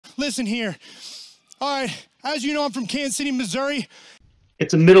listen here. All right, as you know, I'm from Kansas City, Missouri.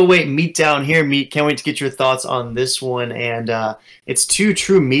 It's a middleweight meat down here, Meat. Can't wait to get your thoughts on this one. And it's two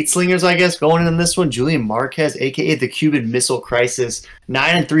true meat slingers, I guess, going in this one. Julian Marquez, a.k.a. the Cuban Missile Crisis,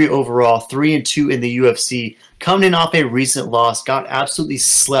 9-3 overall, 3-2 in the UFC. Coming in off a recent loss, got absolutely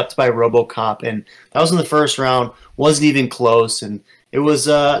slept by RoboCop, and that was in the first round. Wasn't even close, and it was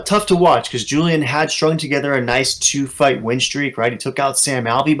tough to watch because Julian had strung together a nice 2-fight win streak, right? He took out Sam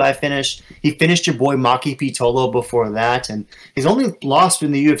Alvey by finish. He finished your boy Maki Pitolo before that, and his only loss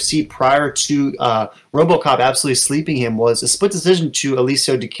in the UFC prior to RoboCop absolutely sleeping him was a split decision to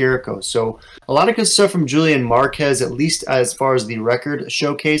Alicio Di Chirico. So a lot of good stuff from Julian Marquez, at least as far as the record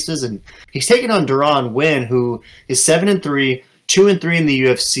showcases, and he's taking on Deron Winn, who is 7-3. 2-3 in the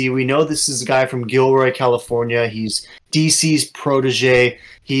UFC. We know this is a guy from Gilroy, California. He's DC's protege.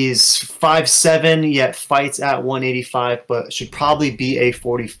 He's 5'7", yet fights at 185, but should probably be a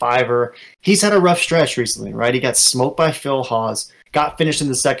 45er. He's had a rough stretch recently, right? He got smoked by Phil Hawes, got finished in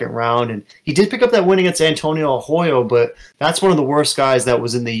the second round, and he did pick up that win against Antonio Arroyo, but that's one of the worst guys that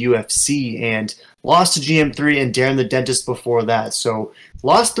was in the UFC, and lost to GM3 and Darren the Dentist before that. So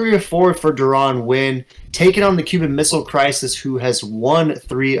lost 3 of 4 for Deron Winn, taking on the Cuban Missile Crisis, who has won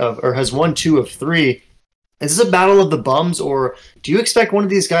 2 of 3. Is this a battle of the bums, or do you expect one of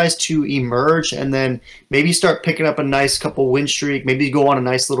these guys to emerge and then maybe start picking up a nice couple win streak, maybe go on a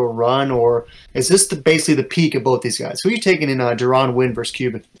nice little run, or is this basically the peak of both these guys? Who are you taking in Deron Winn versus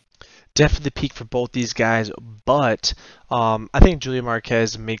Cuban? Definitely the peak for both these guys, but I think Julian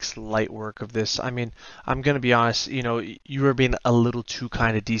Marquez makes light work of this. I mean, I'm going to be honest, you were being a little too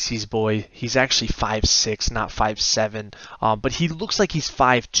kind of DC's boy. He's actually 5'6", not 5'7", but he looks like he's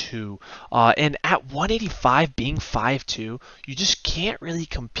 5'2", and at 185 being 5'2", you just can't really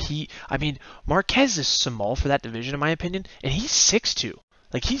compete. I mean, Marquez is small for that division, in my opinion, and he's 6'2".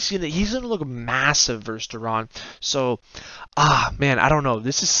 Like he's gonna look massive versus Deron. So, man, I don't know.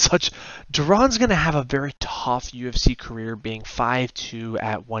 This is Deron's gonna have a very tough UFC career, being 5'2"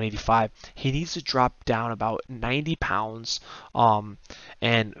 at 185. He needs to drop down about 90 pounds, and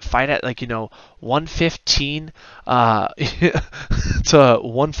fight at 115 to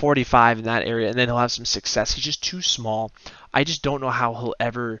 145 in that area, and then he'll have some success. He's just too small. I just don't know how he'll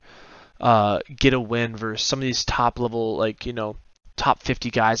ever get a win versus some of these top level, top 50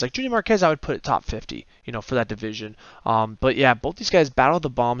 guys. Like Julian Marquez, I would put it top 50, for that division. But yeah, both these guys battle the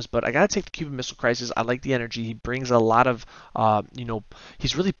bombs, but I gotta take the Cuban Missile Crisis. I like the energy. He brings a lot of,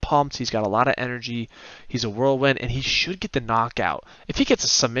 he's really pumped. He's got a lot of energy. He's a whirlwind, and he should get the knockout. If he gets a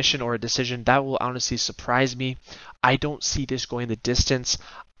submission or a decision, that will honestly surprise me. I don't see this going the distance.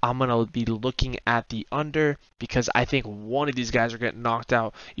 I'm going to be looking at the under because I think one of these guys are getting knocked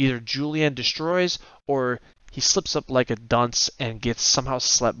out. Either Julian destroys or he slips up like a dunce and gets somehow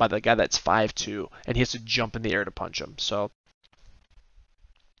slept by the guy that's 5'2", and he has to jump in the air to punch him. So,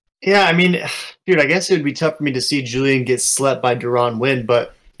 yeah, I mean, dude, I guess it would be tough for me to see Julian get slept by Deron Winn,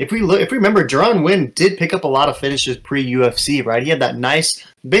 but if we remember, Deron Winn did pick up a lot of finishes pre-UFC, right? He had that nice,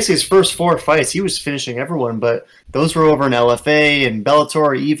 basically his first 4 fights, he was finishing everyone, but those were over in LFA and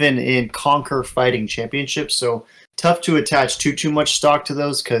Bellator, even in Conquer Fighting Championships. So tough to attach too much stock to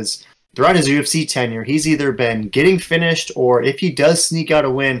those because throughout his UFC tenure, he's either been getting finished or if he does sneak out a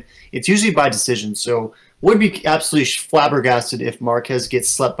win, it's usually by decision. So would be absolutely flabbergasted if Marquez gets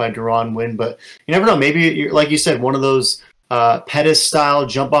slept by Deron Winn, but you never know. Maybe, like you said, one of those Pettis style,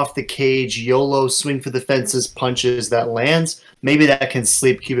 jump off the cage, YOLO, swing for the fences punches that lands. Maybe that can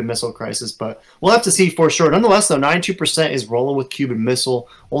sleep Cuban Missile Crisis, but we'll have to see for sure. Nonetheless, though, 92% is rolling with Cuban Missile.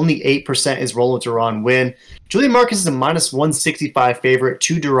 Only 8% is rolling with Deron Winn. Julian Marquez is a -165 favorite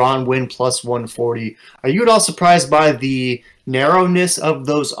to Deron Winn +140. Are you at all surprised by the narrowness of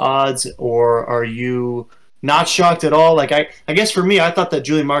those odds, or are you not shocked at all? Like I guess for me, I thought that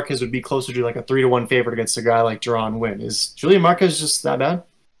Julian Marquez would be closer to like a 3-1 favorite against a guy like Deron Winn. Is Julian Marquez just that bad?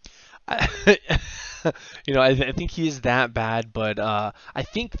 I think he is that bad, but I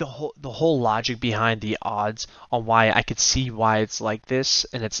think the whole logic behind the odds on why I could see why it's like this,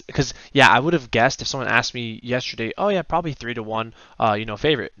 and it's because I would have guessed if someone asked me yesterday, oh yeah, probably 3-1,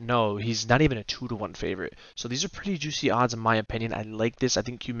 favorite. No, he's not even a 2-1 favorite. So these are pretty juicy odds in my opinion. I like this. I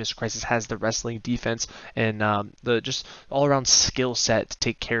think Cuban Missile Crisis has the wrestling defense and the just all around skill set to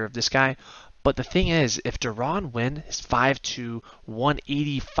take care of this guy. But the thing is, if Deron Winn, his 5'2",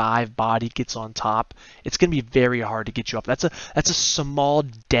 185 body gets on top, it's going to be very hard to get you up. That's a small,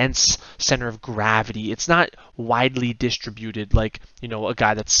 dense center of gravity. It's not widely distributed like, you know, a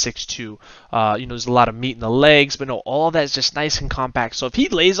guy that's 6'2". You know, there's a lot of meat in the legs, but no, all of that is just nice and compact. So if he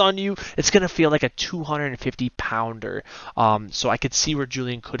lays on you, it's going to feel like a 250-pounder. So I could see where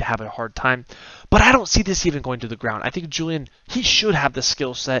Julian could have a hard time. But I don't see this even going to the ground. I think Julian, he should have the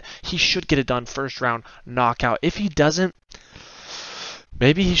skill set. He should get it done first round knockout. If he doesn't,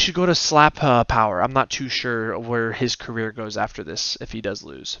 maybe he should go to slap power. I'm not too sure where his career goes after this if he does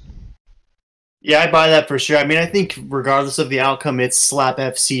lose. Yeah, I buy that for sure. I mean, I think regardless of the outcome, it's slap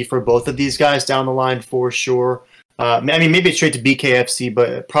FC for both of these guys down the line for sure. I mean, maybe it's straight to BKFC,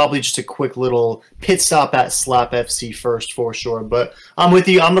 but probably just a quick little pit stop at slap FC first for sure. But I'm with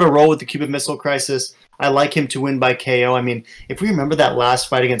you. I'm going to roll with the Cuban Missile Crisis. I like him to win by KO. I mean, if we remember that last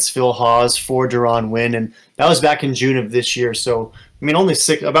fight against Phil Hawes for Deron Winn, and that was back in June of this year. So, I mean, only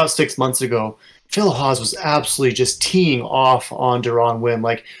about 6 months ago, Phil Hawes was absolutely just teeing off on Deron Winn.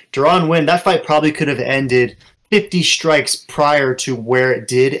 Like, Deron Winn, that fight probably could have ended 50 strikes prior to where it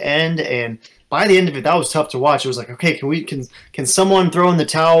did end, and by the end of it, that was tough to watch. It was like, okay, can someone throw in the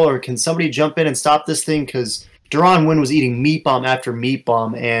towel, or can somebody jump in and stop this thing? Because Deron Winn was eating meat bomb after meat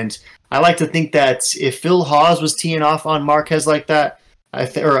bomb, and I like to think that if Phil Hawes was teeing off on Marquez like that,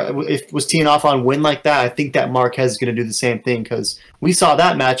 or if was teeing off on Winn like that, I think that Marquez is going to do the same thing, because we saw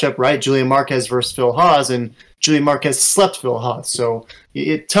that matchup, right? Julian Marquez versus Phil Hawes, and Julian Marquez slept Phil Hawes. So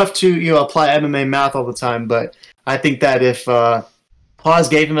it's tough to apply MMA math all the time, but I think that if Hawes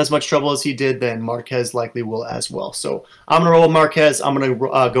gave him as much trouble as he did, then Marquez likely will as well. So I'm going to roll with Marquez. I'm going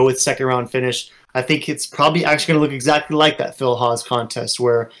to go with second round finish. I think it's probably actually going to look exactly like that Phil Hawes contest,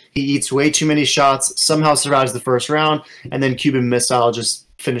 where he eats way too many shots, somehow survives the first round, and then Cuban Missile just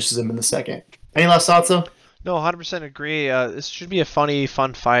finishes him in the second. Any last thoughts, though? No, 100% agree. This should be a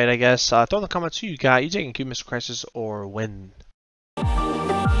fun fight, I guess. Throw in the comments who you got. You taking Cuban Missile Crisis or Winn?